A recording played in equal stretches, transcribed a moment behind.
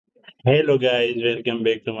Hello guys, welcome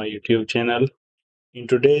back to my YouTube channel. In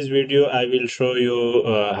today's video, I will show you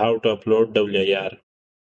how to upload WIR.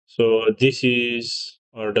 So this is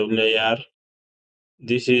our WIR.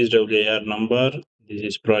 This is WIR number. This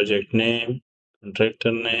is project name,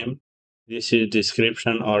 contractor name. This is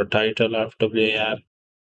description or title of WIR.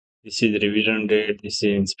 This is revision date. This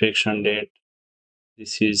is inspection date.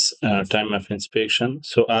 This is time of inspection.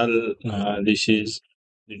 So all this is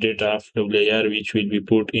the data of WIR which will be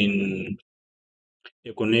put in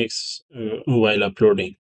Aconex while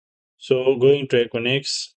uploading. So going to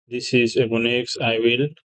Aconex, this is Aconex. I will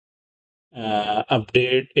add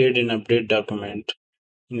an update document.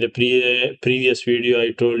 In the previous video,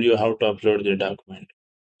 I told you how to upload the document.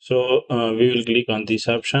 So we will click on this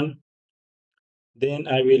option. Then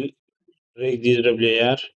I will drag this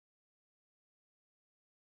WIR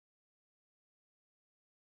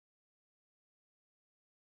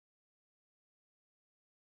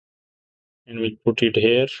and will put it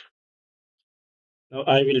here. Now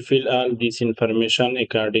I will fill all this information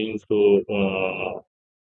according to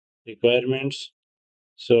requirements.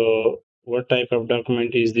 So what type of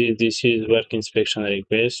document is this? This is work inspection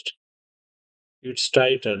request. Its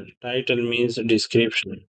title. Title means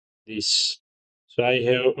description. This. So I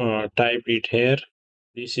have typed it here.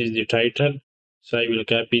 This is the title. So I will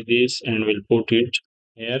copy this and will put it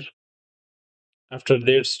here. After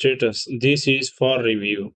that, status. This is for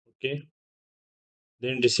review. Okay.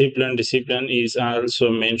 Then discipline. Discipline is also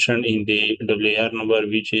mentioned in the WR number,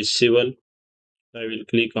 which is civil. I will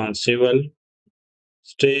click on civil.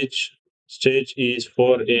 Stage. Stage is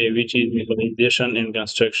for a which is visualization and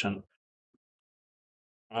construction.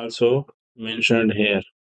 Also mentioned here.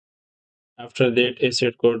 After that,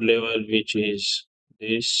 asset code level, which is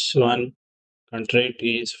this one, contract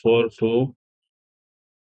is 42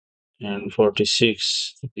 and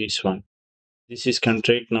 46. This one. This is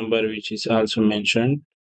contract number, which is also mentioned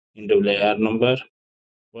in WIR number.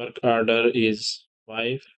 Work order is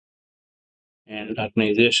 5, and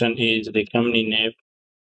organization is the company name.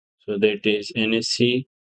 So that is NSC.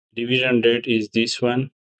 Division date is this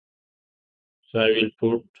one. So I will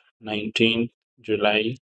put 19th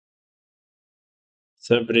July.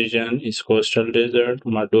 Subregion is coastal desert.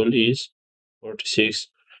 Module is 46.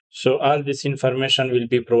 So all this information will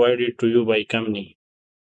be provided to you by company.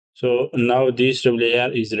 So now this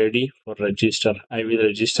WIR is ready for register. I will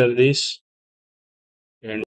register this.